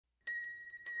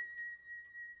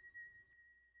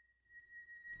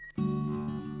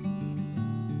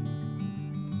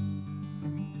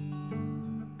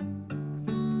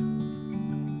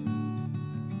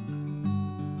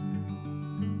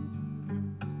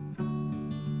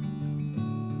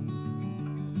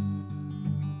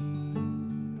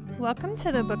Welcome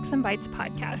to the Books and Bites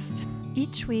podcast.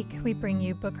 Each week, we bring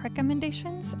you book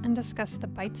recommendations and discuss the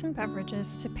bites and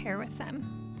beverages to pair with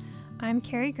them. I'm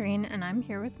Carrie Green, and I'm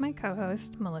here with my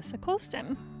co-host, Melissa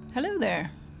Colston. Hello there.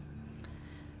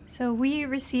 So we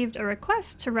received a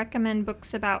request to recommend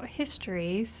books about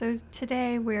history, so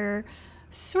today we're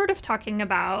sort of talking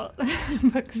about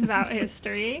books about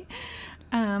history.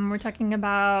 We're talking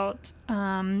about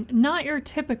not your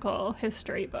typical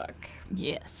history book.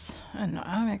 Yes, and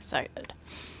I'm excited.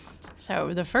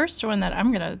 So the first one that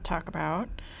I'm going to talk about,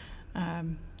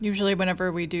 usually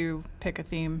whenever we do pick a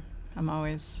theme, I'm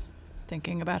always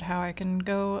thinking about how I can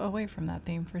go away from that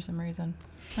theme for some reason.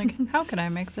 Like, how can I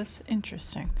make this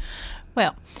interesting?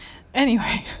 Well,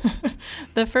 anyway,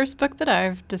 the first book that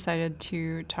I've decided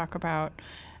to talk about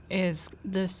is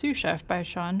The Sous Chef by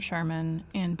Sean Sherman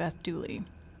and Beth Dooley.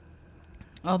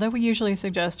 Although we usually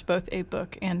suggest both a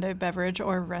book and a beverage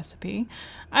or recipe,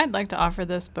 I'd like to offer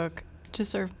this book to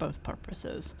serve both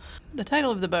purposes. The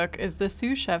title of the book is The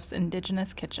Sous Chef's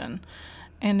Indigenous Kitchen,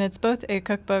 and it's both a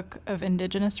cookbook of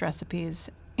Indigenous recipes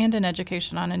and an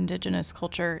education on Indigenous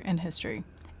culture and history.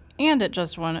 And it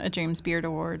just won a James Beard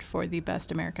Award for the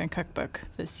Best American Cookbook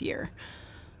this year.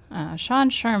 Sean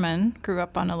Sherman grew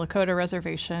up on a Lakota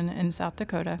reservation in South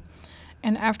Dakota,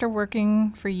 and after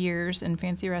working for years in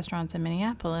fancy restaurants in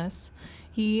Minneapolis,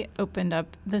 he opened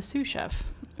up The Sous Chef,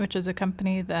 which is a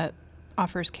company that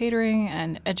offers catering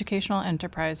and educational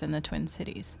enterprise in the Twin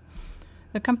Cities.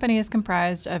 The company is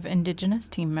comprised of Indigenous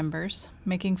team members,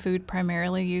 making food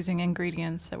primarily using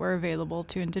ingredients that were available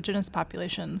to Indigenous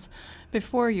populations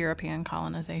before European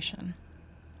colonization.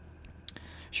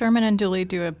 Sherman and Dooley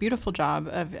do a beautiful job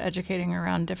of educating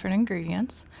around different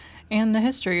ingredients and the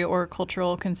history or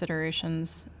cultural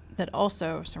considerations that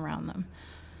also surround them,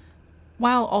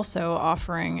 while also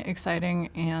offering exciting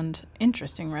and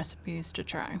interesting recipes to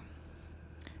try.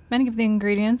 Many of the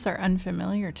ingredients are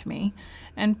unfamiliar to me,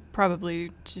 and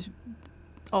probably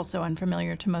also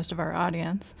unfamiliar to most of our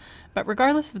audience, but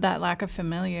regardless of that lack of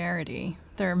familiarity,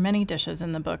 there are many dishes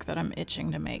in the book that I'm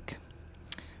itching to make.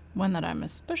 One that I'm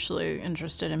especially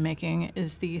interested in making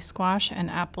is the squash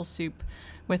and apple soup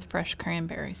with fresh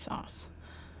cranberry sauce.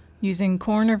 Using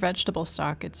corn or vegetable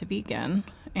stock, it's vegan,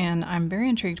 and I'm very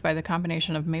intrigued by the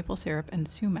combination of maple syrup and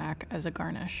sumac as a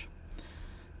garnish.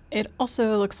 It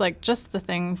also looks like just the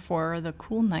thing for the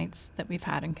cool nights that we've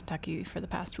had in Kentucky for the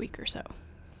past week or so.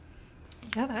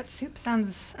 Yeah, that soup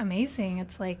sounds amazing.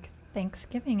 It's like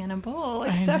Thanksgiving in a bowl,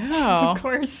 except, of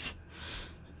course.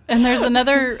 And there's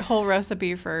another whole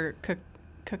recipe for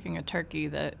cooking a turkey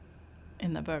that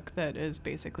in the book that is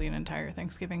basically an entire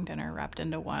Thanksgiving dinner wrapped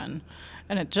into one.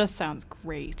 And it just sounds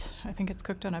great. I think it's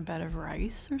cooked on a bed of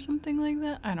rice or something like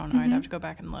that. I don't know. I'd have to go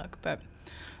back and look. But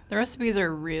the recipes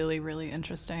are really, really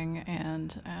interesting.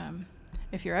 And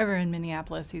if you're ever in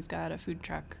Minneapolis, he's got a food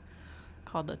truck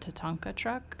called the Tatanka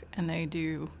Truck. And they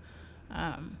do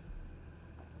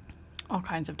all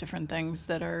kinds of different things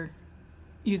that are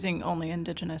using only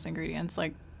Indigenous ingredients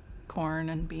like corn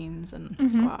and beans and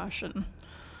squash and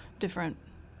different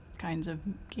kinds of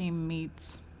game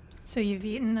meats. So you've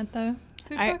eaten at the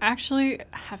food truck? I actually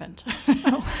haven't.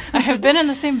 Oh. I have been in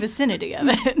the same vicinity of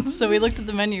it. So we looked at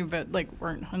the menu but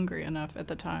weren't hungry enough at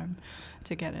the time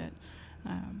to get it.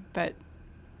 But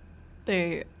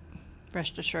they,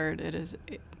 rest assured, it is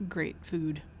great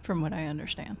food from what I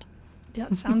understand. Yeah,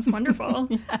 it sounds wonderful.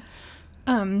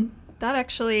 Yeah. That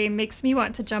actually makes me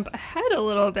want to jump ahead a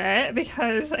little bit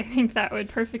because I think that would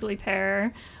perfectly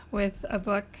pair with a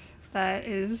book that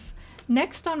is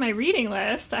next on my reading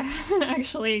list. I haven't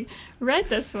actually read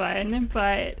this one,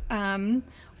 but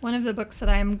one of the books that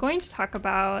I'm going to talk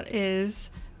about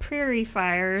is Prairie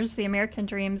Fires, The American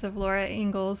Dreams of Laura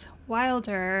Ingalls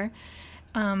Wilder.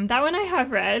 That one I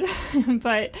have read,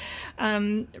 but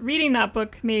reading that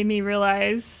book made me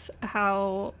realize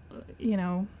how,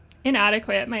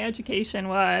 inadequate my education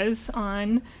was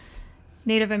on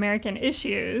Native American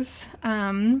issues.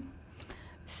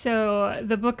 So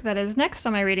the book that is next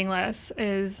on my reading list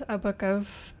is a book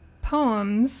of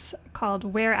poems called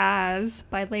Whereas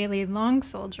by Layli Long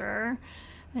Soldier.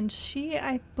 And she,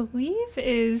 I believe,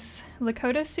 is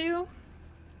Lakota Sioux.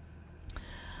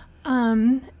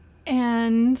 And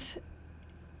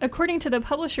according to the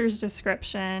publisher's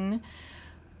description,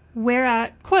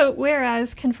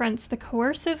 whereas confronts the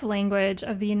coercive language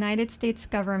of the United States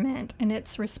government in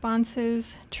its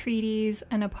responses, treaties,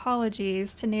 and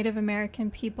apologies to Native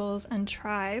American peoples and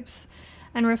tribes,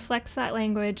 and reflects that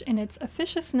language in its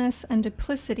officiousness and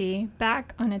duplicity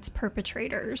back on its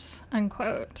perpetrators,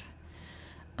 unquote.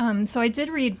 So I did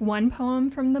read one poem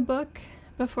from the book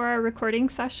before our recording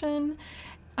session,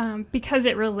 because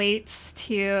it relates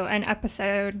to an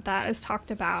episode that is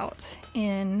talked about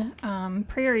in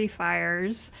Prairie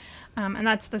Fires, and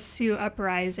that's the Sioux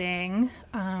Uprising,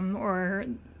 or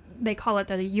they call it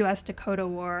the U.S. Dakota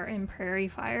War in Prairie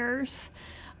Fires.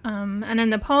 And in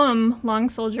the poem, Long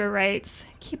Soldier writes,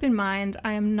 "Keep in mind,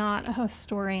 I am not a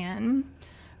historian,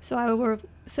 so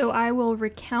I will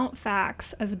recount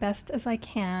facts as best as I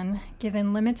can,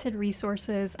 given limited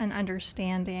resources and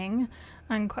understanding,"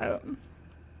 unquote.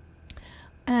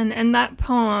 And that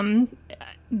poem,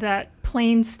 that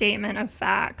plain statement of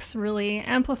facts, really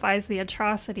amplifies the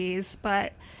atrocities,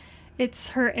 but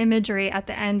it's her imagery at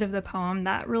the end of the poem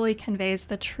that really conveys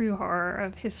the true horror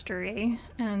of history.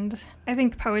 And I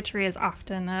think poetry is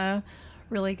often a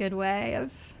really good way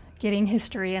of getting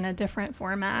history in a different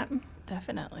format.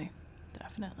 Definitely.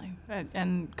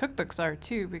 And cookbooks are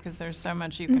too, because there's so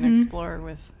much you can explore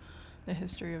with the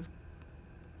history of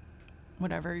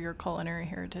whatever your culinary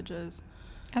heritage is.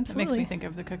 Absolutely. It makes me think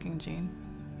of the Cooking Gene,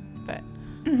 but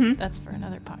that's for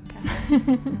another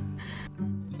podcast.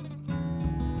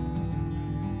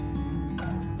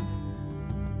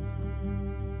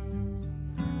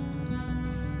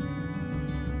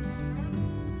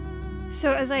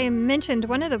 So as I mentioned,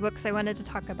 one of the books I wanted to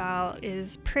talk about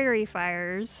is Prairie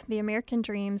Fires, The American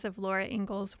Dreams of Laura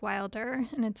Ingalls Wilder,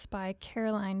 and it's by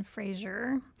Caroline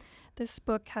Fraser. This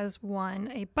book has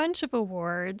won a bunch of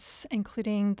awards,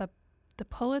 including the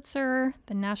Pulitzer,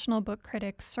 the National Book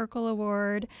Critics Circle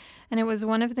Award, and it was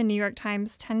one of the New York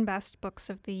Times 10 Best Books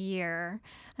of the Year,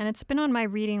 and it's been on my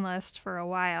reading list for a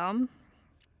while.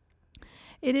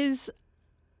 It is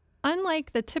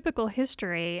unlike the typical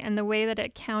history and the way that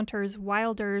it counters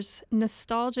Wilder's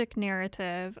nostalgic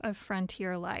narrative of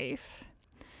frontier life.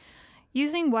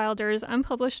 Using Wilder's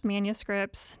unpublished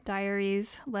manuscripts,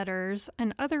 diaries, letters,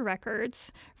 and other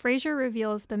records, Fraser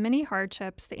reveals the many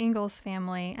hardships the Ingalls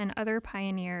family and other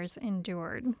pioneers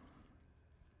endured.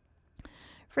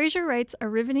 Fraser writes a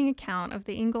riveting account of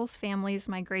the Ingalls family's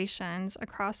migrations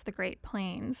across the Great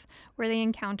Plains, where they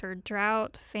encountered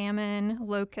drought, famine,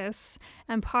 locusts,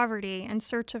 and poverty in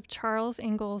search of Charles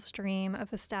Ingalls' dream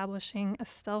of establishing a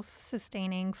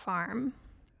self-sustaining farm.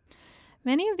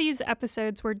 Many of these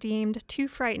episodes were deemed too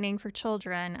frightening for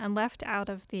children and left out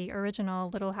of the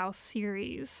original Little House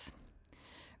series.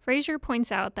 Fraser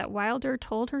points out that Wilder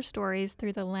told her stories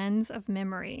through the lens of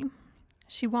memory.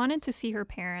 She wanted to see her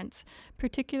parents,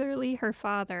 particularly her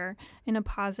father, in a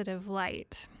positive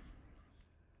light.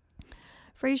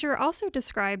 Fraser also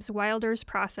describes Wilder's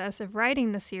process of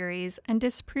writing the series and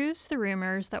disproves the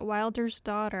rumors that Wilder's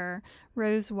daughter,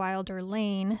 Rose Wilder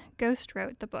Lane,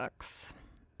 ghostwrote the books.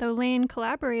 Though Lane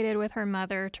collaborated with her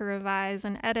mother to revise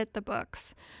and edit the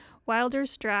books,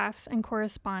 Wilder's drafts and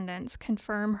correspondence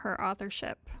confirm her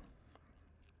authorship.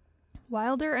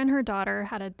 Wilder and her daughter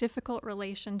had a difficult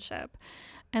relationship,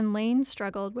 and Lane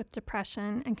struggled with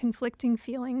depression and conflicting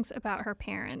feelings about her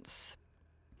parents.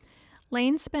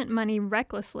 Lane spent money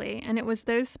recklessly, and it was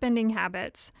those spending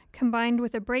habits, combined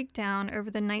with a breakdown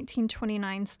over the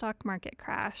 1929 stock market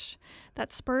crash,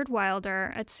 that spurred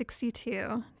Wilder, at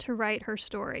 62, to write her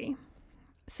story.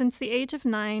 Since the age of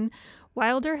 9,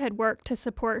 Wilder had worked to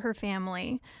support her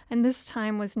family, and this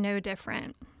time was no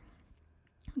different.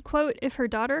 Quote, "If her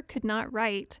daughter could not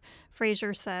write,"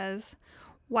 Fraser says,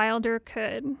 "Wilder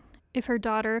could. If her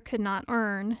daughter could not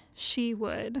earn, she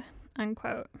would,"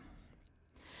 unquote.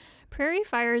 Prairie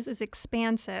Fires is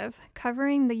expansive,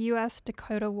 covering the U.S.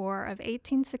 Dakota War of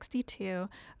 1862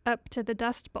 up to the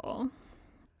Dust Bowl.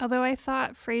 Although I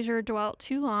thought Fraser dwelt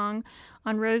too long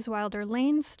on Rose Wilder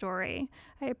Lane's story,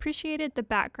 I appreciated the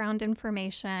background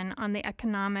information on the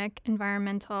economic,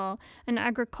 environmental, and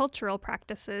agricultural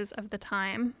practices of the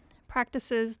time,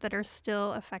 practices that are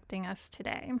still affecting us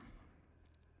today.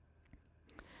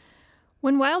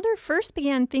 When Wilder first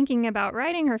began thinking about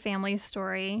writing her family's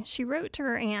story, she wrote to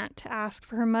her aunt to ask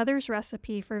for her mother's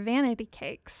recipe for vanity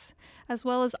cakes, as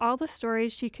well as all the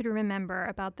stories she could remember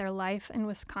about their life in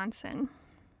Wisconsin.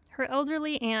 Her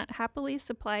elderly aunt happily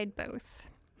supplied both.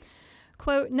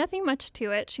 Quote, "Nothing much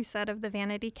to it," she said of the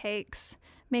vanity cakes.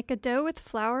 "Make a dough with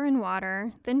flour and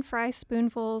water, then fry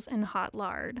spoonfuls in hot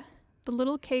lard. The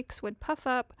little cakes would puff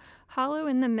up, hollow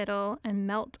in the middle, and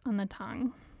melt on the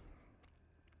tongue."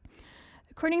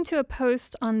 According to a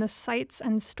post on the Sights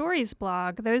and Stories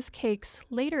blog, those cakes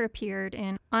later appeared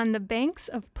in On the Banks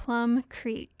of Plum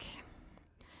Creek.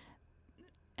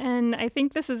 And I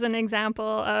think this is an example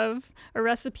of a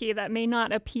recipe that may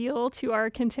not appeal to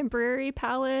our contemporary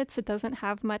palates. It doesn't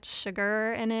have much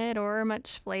sugar in it or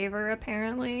much flavor,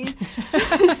 apparently.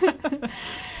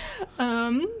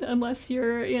 unless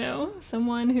you're,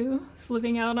 someone who's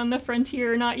living out on the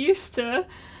frontier, not used to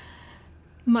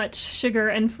much sugar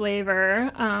and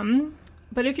flavor.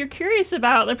 But if you're curious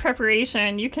about the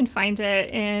preparation, you can find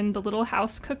it in the Little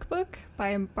House Cookbook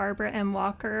by Barbara M.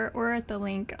 Walker or at the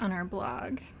link on our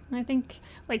blog. I think,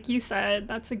 like you said,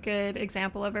 that's a good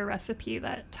example of a recipe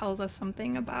that tells us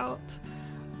something about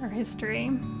our history.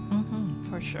 Mm-hmm,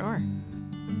 for sure.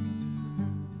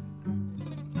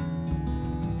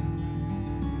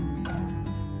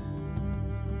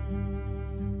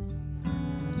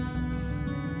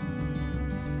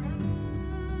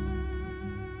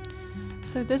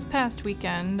 So this past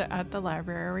weekend at the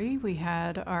library, we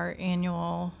had our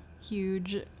annual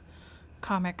huge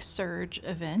Comic Surge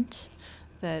event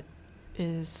that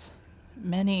is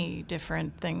many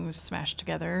different things smashed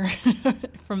together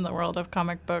from the world of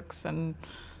comic books and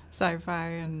sci-fi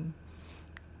and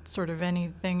sort of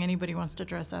anything anybody wants to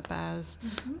dress up as.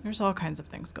 Mm-hmm. There's all kinds of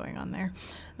things going on there.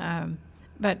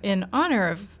 But in honor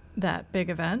of that big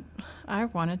event, I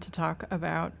wanted to talk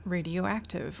about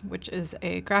Radioactive, which is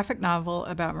a graphic novel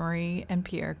about Marie and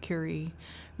Pierre Curie,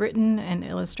 written and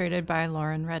illustrated by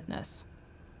Lauren Redniss.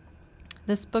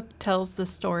 This book tells the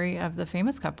story of the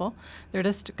famous couple, their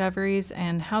discoveries,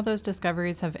 and how those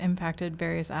discoveries have impacted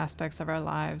various aspects of our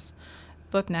lives,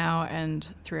 both now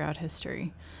and throughout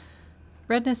history.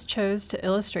 Redniss chose to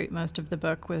illustrate most of the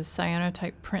book with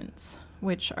cyanotype prints,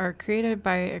 which are created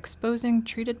by exposing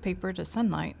treated paper to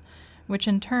sunlight, which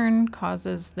in turn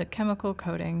causes the chemical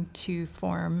coating to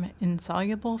form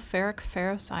insoluble ferric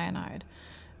ferrocyanide,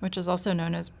 which is also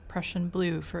known as Prussian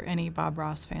blue for any Bob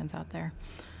Ross fans out there.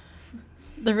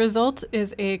 The result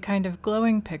is a kind of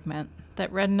glowing pigment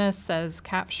that Redniss says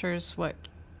captures what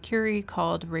Curie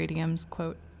called radium's,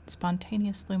 quote,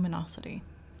 spontaneous luminosity.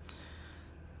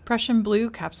 Prussian blue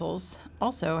capsules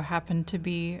also happen to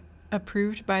be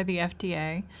approved by the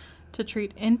FDA to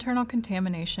treat internal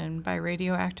contamination by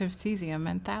radioactive cesium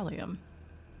and thallium.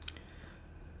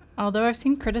 Although I've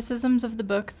seen criticisms of the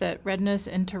book that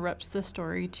Redniss interrupts the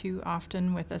story too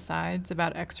often with asides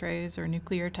about X-rays or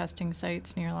nuclear testing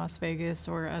sites near Las Vegas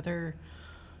or other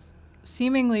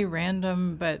seemingly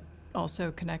random but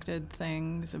also connected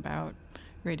things about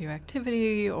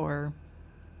radioactivity or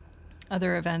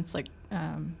other events like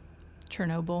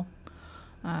Chernobyl,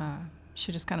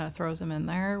 she just kind of throws them in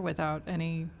there without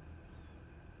any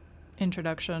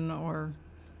introduction or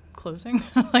closing.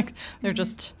 Like they're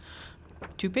just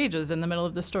 2 pages in the middle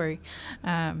of the story.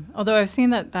 Although I've seen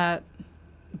that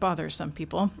bothers some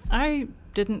people. I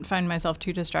didn't find myself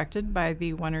too distracted by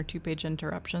the 1 or 2 page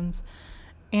interruptions.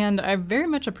 And I very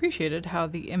much appreciated how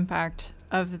the impact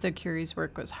of the Curie's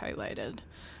work was highlighted.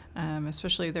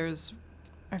 Especially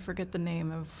I forget the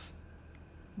name of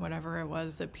whatever it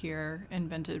was that Pierre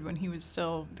invented when he was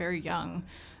still very young,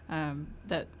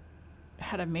 that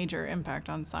had a major impact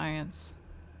on science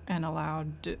and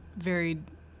allowed very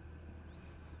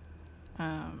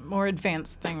more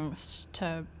advanced things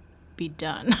to be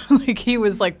done. Like he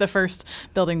was like the first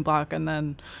building block, and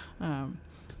then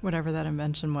whatever that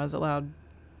invention was allowed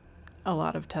a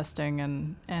lot of testing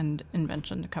and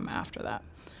invention to come after that.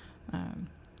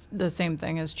 The same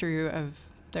thing is true of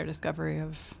their discovery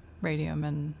of radium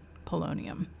and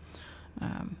polonium.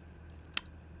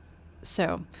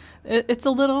 So it's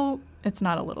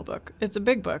not a little book. It's a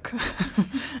big book.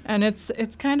 And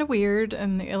it's kind of weird,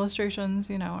 and the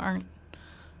illustrations, aren't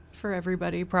for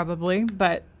everybody probably,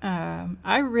 but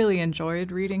I really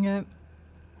enjoyed reading it,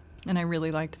 and I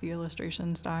really liked the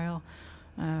illustration style.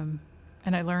 And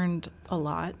I learned a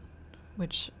lot,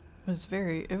 which was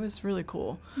really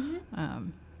cool. Mm-hmm.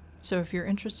 So if you're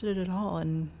interested at all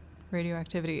in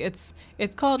radioactivity, it's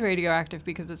called Radioactive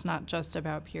because it's not just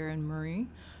about Pierre and Marie,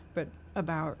 but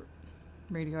about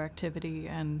radioactivity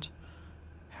and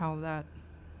how that,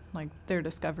 like, their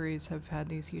discoveries have had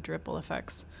these huge ripple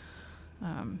effects,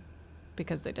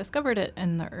 because they discovered it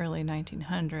in the early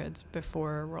 1900s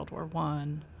before World War I,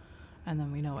 and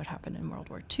then we know what happened in World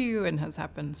War II and has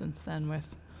happened since then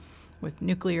with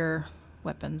nuclear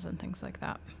weapons and things like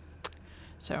that.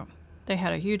 So they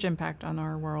had a huge impact on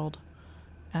our world,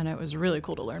 and it was really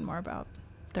cool to learn more about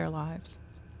their lives.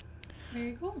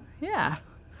 Very cool. Yeah.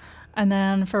 And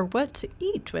then for what to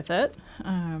eat with it,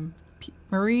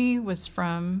 Marie was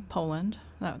from Poland.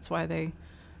 That's why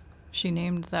she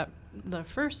named the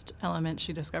first element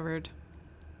she discovered,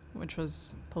 which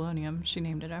was polonium, she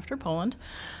named it after Poland.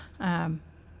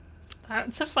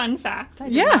 That's a fun fact. I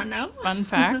did not know. Fun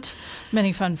fact.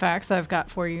 Many fun facts I've got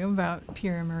for you about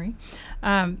Pierre and Marie.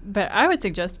 But I would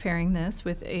suggest pairing this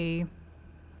with a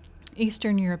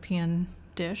Eastern European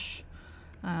dish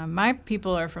My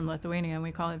people are from Lithuania, and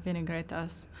we call it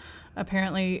vinegretas.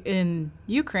 Apparently, in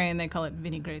Ukraine, they call it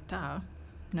vinagreta,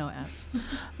 no S.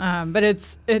 But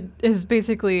it is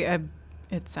basically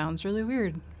it sounds really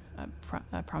weird.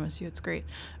 I promise you it's great.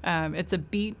 It's a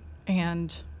beet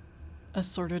and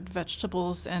assorted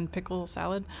vegetables and pickle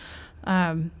salad.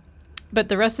 But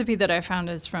the recipe that I found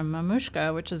is from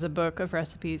Mamushka, which is a book of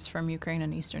recipes from Ukraine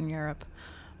and Eastern Europe.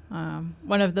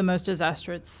 One of the most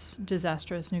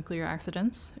disastrous nuclear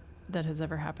accidents that has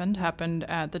ever happened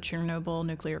at the Chernobyl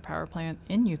nuclear power plant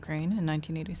in Ukraine in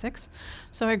 1986.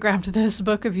 So I grabbed this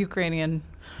book of Ukrainian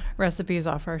recipes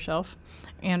off our shelf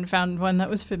and found one that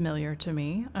was familiar to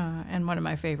me and one of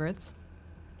my favorites.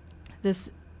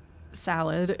 This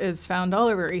salad is found all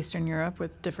over Eastern Europe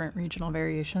with different regional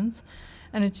variations,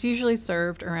 and it's usually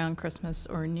served around Christmas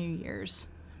or New Year's.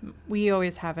 We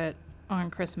always have it on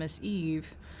Christmas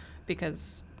Eve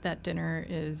because that dinner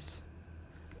is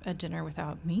a dinner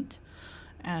without meat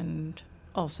and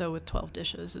also with 12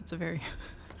 dishes.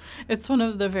 It's one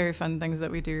of the very fun things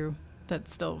that we do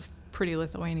that's still pretty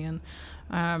Lithuanian.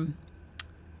 And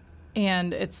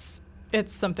it's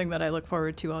something that I look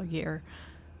forward to all year.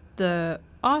 The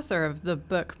author of the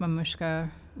book, Mamushka,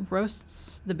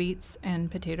 roasts the beets and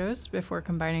potatoes before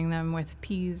combining them with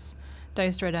peas,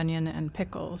 diced red onion, and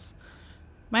pickles.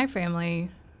 My family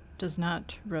does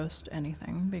not roast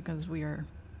anything because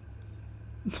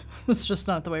it's just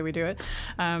not the way we do it.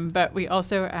 But we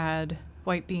also add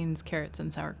white beans, carrots,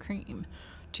 and sour cream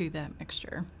to that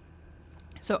mixture.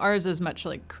 So ours is much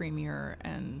like creamier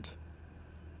and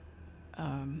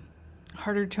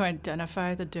harder to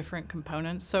identify the different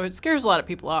components. So it scares a lot of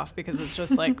people off because it's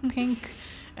just like pink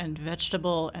and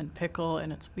vegetable and pickle,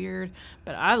 and it's weird.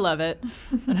 But I love it,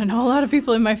 and I know a lot of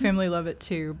people in my family love it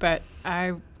too. But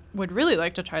I would really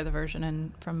like to try the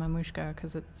version from Mamushka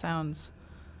because it sounds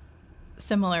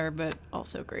similar but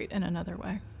also great in another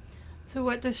way. So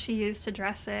what does she use to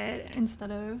dress it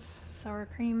instead of sour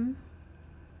cream?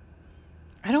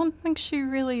 I don't think she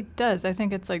really does. I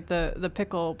think it's like the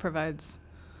pickle provides.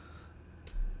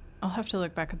 I'll have to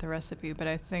look back at the recipe, but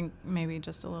I think maybe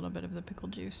just a little bit of the pickle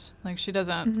juice. Like she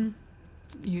doesn't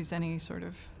use any sort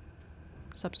of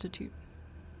substitute.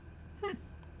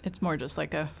 It's more just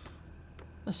like a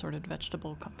assorted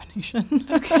vegetable combination.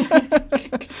 Okay.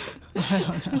 I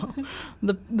don't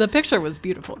know. The picture was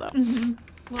beautiful though.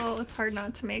 Well, it's hard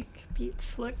not to make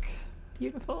beets look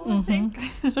beautiful, I think.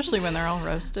 Especially when they're all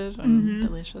roasted and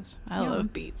delicious. I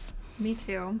love beets. Me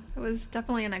too. It was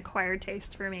definitely an acquired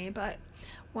taste for me, but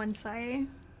once I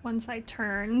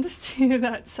turned to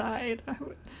that side,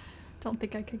 don't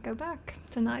think I could go back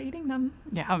to not eating them.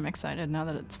 Yeah, I'm excited now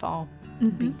that it's fall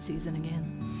beet season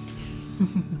again.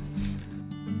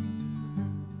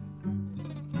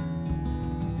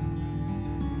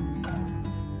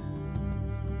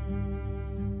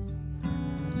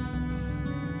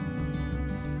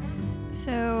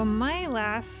 So my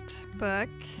last book,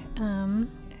 I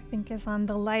think, is on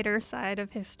the lighter side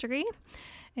of history.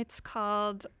 It's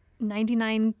called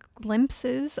 99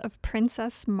 Glimpses of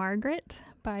Princess Margaret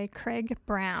by Craig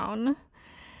Brown.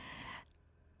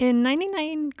 In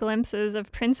 99 Glimpses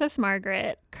of Princess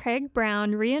Margaret, Craig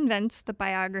Brown reinvents the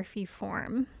biography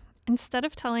form. Instead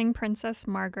of telling Princess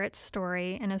Margaret's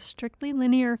story in a strictly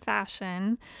linear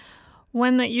fashion,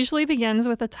 one that usually begins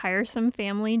with a tiresome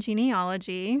family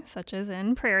genealogy, such as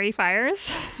in Prairie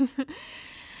Fires,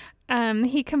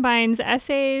 he combines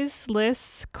essays,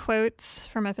 lists, quotes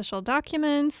from official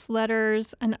documents,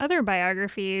 letters, and other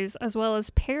biographies, as well as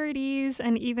parodies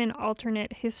and even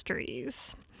alternate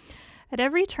histories. At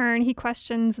every turn, he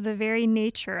questions the very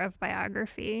nature of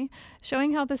biography,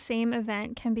 showing how the same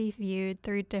event can be viewed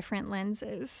through different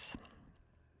lenses.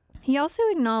 He also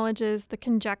acknowledges the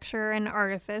conjecture and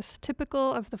artifice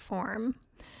typical of the form.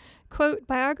 Quote,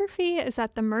 "Biography is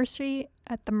at the mercy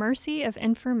of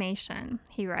information,"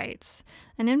 he writes,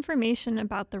 "and information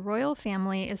about the royal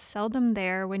family is seldom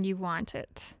there when you want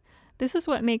it. This is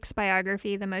what makes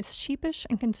biography the most sheepish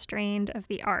and constrained of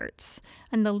the arts,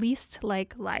 and the least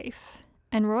like life,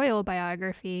 and royal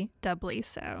biography doubly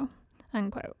so."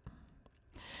 Unquote.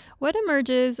 What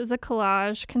emerges is a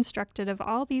collage constructed of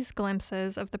all these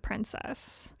glimpses of the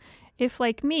princess. If,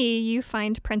 like me, you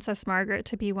find Princess Margaret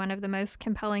to be one of the most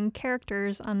compelling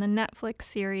characters on the Netflix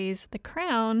series The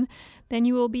Crown, then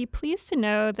you will be pleased to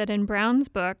know that in Brown's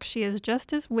book, she is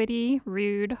just as witty,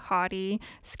 rude, haughty,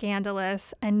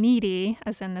 scandalous, and needy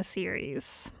as in the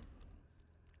series.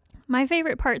 My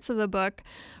favorite parts of the book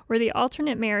were the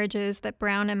alternate marriages that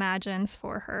Brown imagines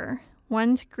for her.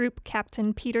 One to Group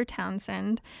Captain Peter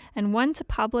Townsend, and one to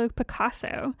Pablo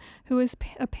Picasso, who is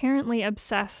apparently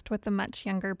obsessed with the much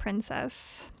younger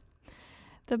princess.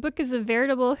 The book is a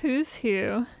veritable who's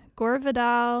who. Gore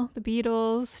Vidal, the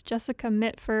Beatles, Jessica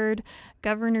Mitford,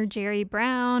 Governor Jerry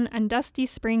Brown, and Dusty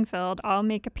Springfield all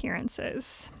make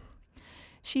appearances.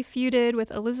 She feuded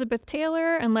with Elizabeth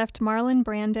Taylor and left Marlon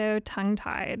Brando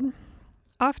tongue-tied.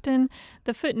 Often,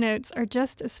 the footnotes are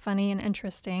just as funny and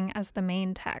interesting as the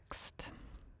main text.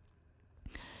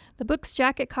 The book's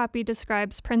jacket copy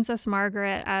describes Princess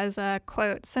Margaret as a,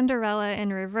 quote, Cinderella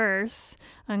in reverse,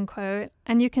 unquote,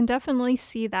 and you can definitely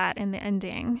see that in the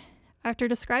ending. After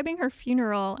describing her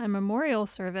funeral and memorial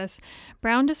service,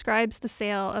 Brown describes the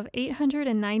sale of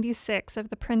 896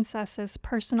 of the princess's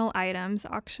personal items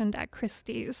auctioned at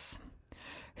Christie's.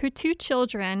 Her 2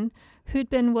 children,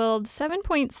 who'd been willed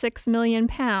 £7.6 million,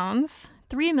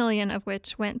 3 million of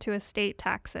which went to estate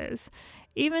taxes,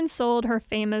 even sold her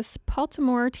famous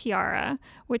Baltimore tiara,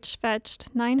 which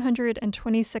fetched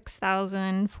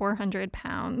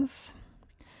 £926,400.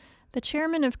 The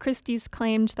chairman of Christie's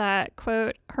claimed that,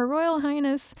 quote, Her Royal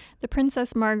Highness, the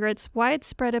Princess Margaret's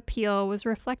widespread appeal was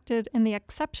reflected in the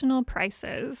exceptional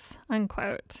prices,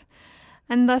 unquote,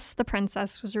 and thus the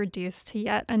princess was reduced to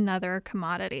yet another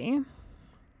commodity.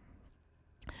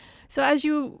 So as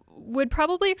you would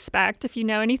probably expect, if you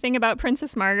know anything about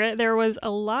Princess Margaret, there was a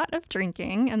lot of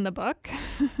drinking in the book.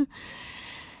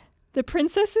 The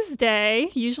princess's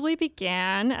day usually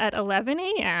began at 11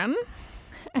 a.m.,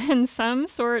 and some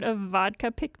sort of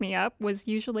vodka pick-me-up was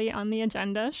usually on the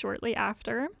agenda shortly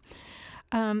after.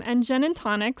 And gin and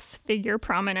tonics figure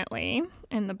prominently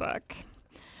in the book.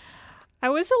 I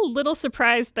was a little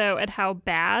surprised, though, at how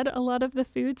bad a lot of the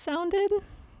food sounded.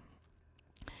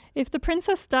 If the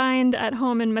princess dined at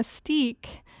home in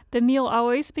Mustique, the meal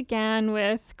always began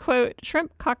with, quote,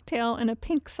 shrimp cocktail in a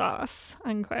pink sauce,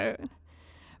 unquote.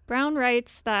 Brown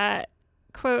writes that,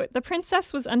 quote, the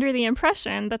princess was under the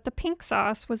impression that the pink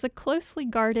sauce was a closely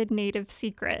guarded native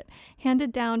secret,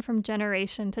 handed down from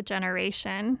generation to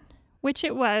generation, which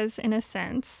it was in a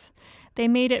sense. They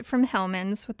made it from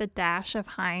Hellmann's with a dash of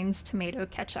Heinz tomato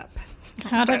ketchup.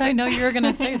 How did I know you were going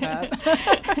to say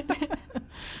that?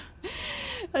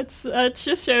 That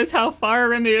just shows how far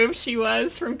removed she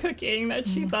was from cooking, that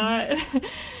she thought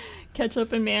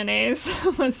ketchup and mayonnaise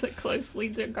was a closely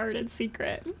guarded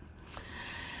secret.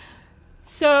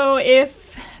 So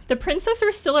if the princess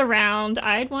were still around,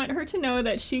 I'd want her to know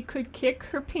that she could kick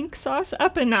her pink sauce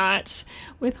up a notch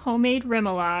with homemade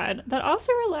remoulade that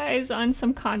also relies on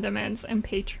some condiments and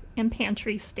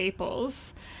pantry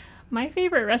staples. My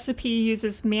favorite recipe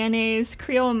uses mayonnaise,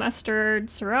 Creole mustard,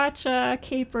 sriracha,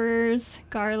 capers,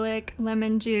 garlic,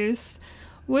 lemon juice,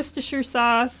 Worcestershire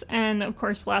sauce, and of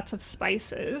course lots of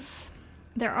spices.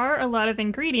 There are a lot of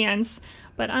ingredients,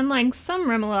 but unlike some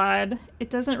remoulade, it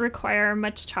doesn't require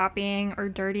much chopping or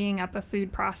dirtying up a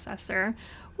food processor,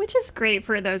 which is great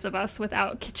for those of us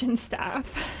without kitchen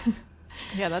staff.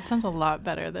 Yeah, that sounds a lot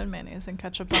better than mayonnaise and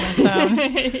ketchup on its own.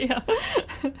 Yeah.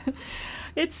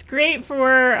 It's great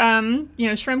for,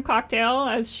 shrimp cocktail,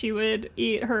 as she would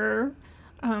eat her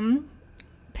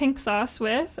pink sauce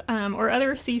with, or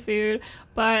other seafood,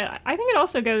 but I think it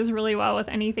also goes really well with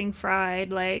anything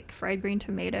fried, like fried green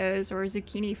tomatoes or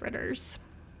zucchini fritters.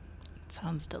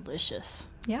 Sounds delicious.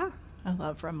 Yeah. I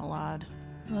love remoulade.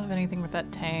 I love anything with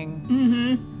that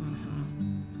tang.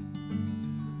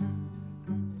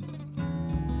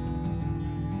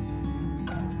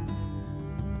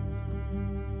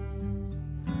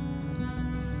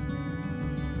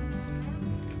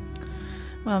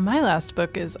 Well, my last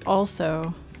book is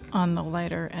also on the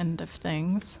lighter end of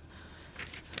things.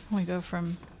 We go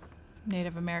from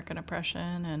Native American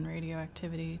oppression and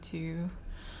radioactivity to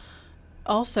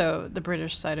also the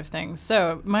British side of things.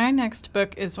 So my next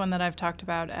book is one that I've talked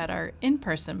about at our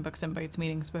in-person Books and Bites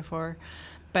meetings before,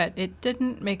 but it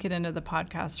didn't make it into the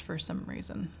podcast for some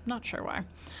reason. Not sure why,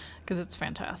 because it's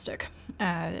fantastic.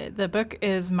 The book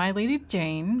is My Lady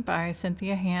Jane by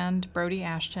Cynthia Hand, Brody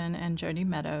Ashton, and Jody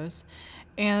Meadows.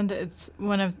 And it's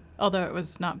although it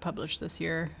was not published this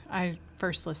year, I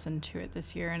first listened to it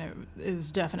this year, and it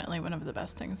is definitely one of the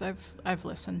best things I've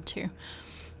listened to.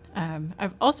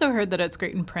 I've also heard that it's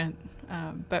great in print,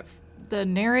 but the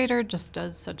narrator just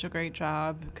does such a great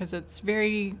job because it's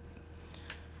very,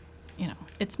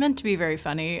 it's meant to be very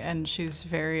funny, and she's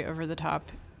very over the top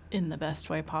in the best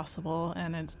way possible,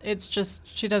 and it's just,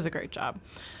 she does a great job.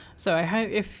 So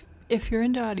if you're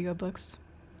into audiobooks,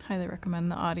 highly recommend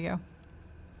the audio.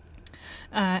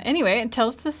 Anyway, it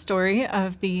tells the story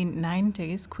of the 9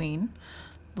 Days Queen,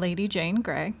 Lady Jane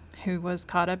Grey, who was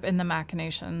caught up in the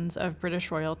machinations of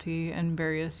British royalty and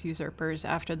various usurpers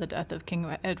after the death of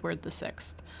King Edward VI.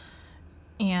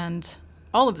 And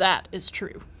all of that is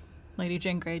true. Lady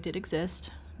Jane Grey did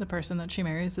exist. the person that she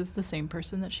marries is the same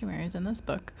person that she marries in this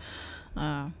book.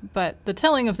 But the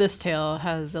telling of this tale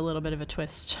has a little bit of a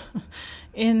twist.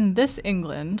 In this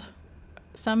England,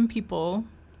 some people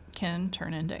can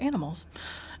turn into animals.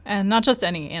 And not just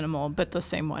any animal, but the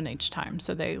same one each time.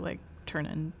 So they turn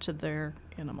into their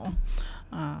animal.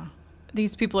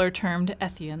 These people are termed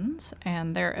Ethians,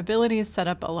 and their abilities set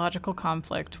up a logical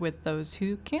conflict with those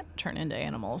who can't turn into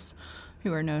animals,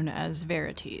 who are known as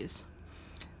Verities.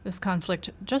 This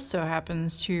conflict just so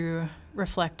happens to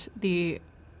reflect the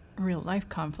real-life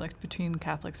conflict between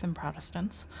Catholics and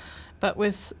Protestants, but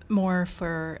with more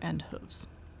fur and hooves.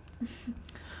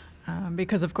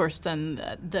 Because, of course, then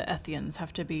the Ethians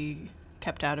have to be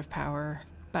kept out of power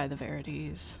by the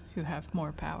Verities, who have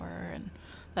more power, and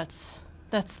that's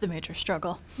the major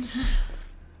struggle.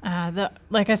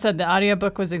 Like I said, the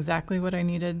audiobook was exactly what I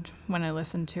needed when I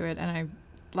listened to it, and I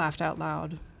laughed out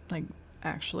loud,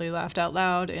 actually laughed out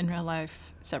loud in real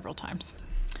life several times.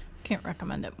 Can't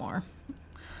recommend it more.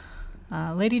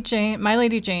 My Lady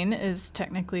Jane is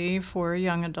technically for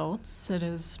young adults. It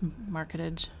is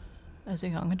marketed as a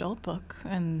young adult book,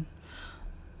 and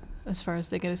as far as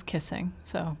they get is kissing.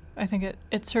 So I think it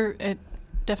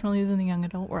definitely is in the young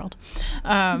adult world.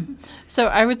 So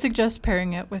I would suggest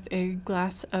pairing it with a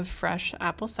glass of fresh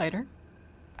apple cider,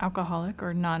 alcoholic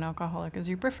or non-alcoholic as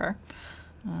you prefer.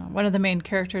 One of the main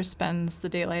characters spends the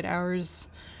daylight hours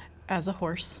as a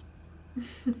horse.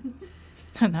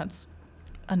 And that's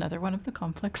another one of the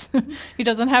conflicts. He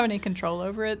doesn't have any control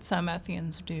over it. Some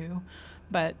Ethians do.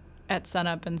 But at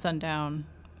sunup and sundown,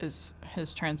 his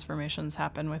transformations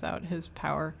happen without his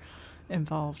power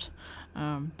involved.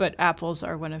 But apples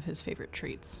are one of his favorite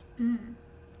treats.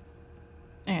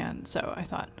 And so I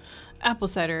thought apple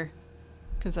cider,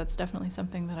 because that's definitely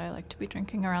something that I like to be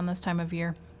drinking around this time of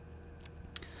year.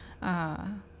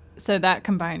 So that,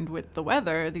 combined with the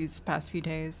weather these past few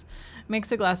days,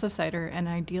 makes a glass of cider an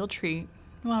ideal treat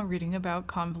while reading about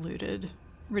convoluted,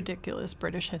 ridiculous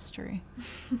British history.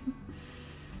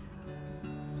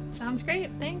 Sounds great.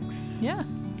 Thanks. Yeah.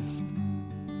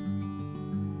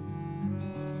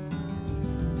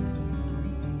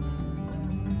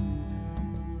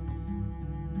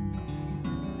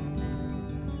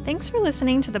 Thanks for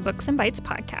listening to the Books and Bites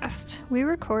podcast. We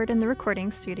record in the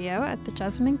recording studio at the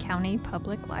Jessamine County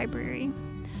Public Library.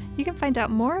 You can find out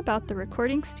more about the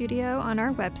recording studio on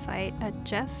our website at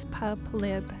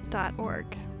jesspublib.org.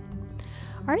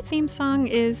 Our theme song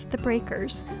is The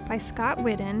Breakers by Scott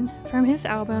Whitten from his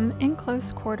album In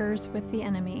Close Quarters with the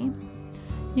Enemy.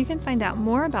 You can find out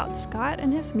more about Scott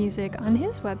and his music on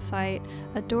his website,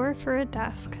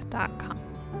 adoreforadesk.com.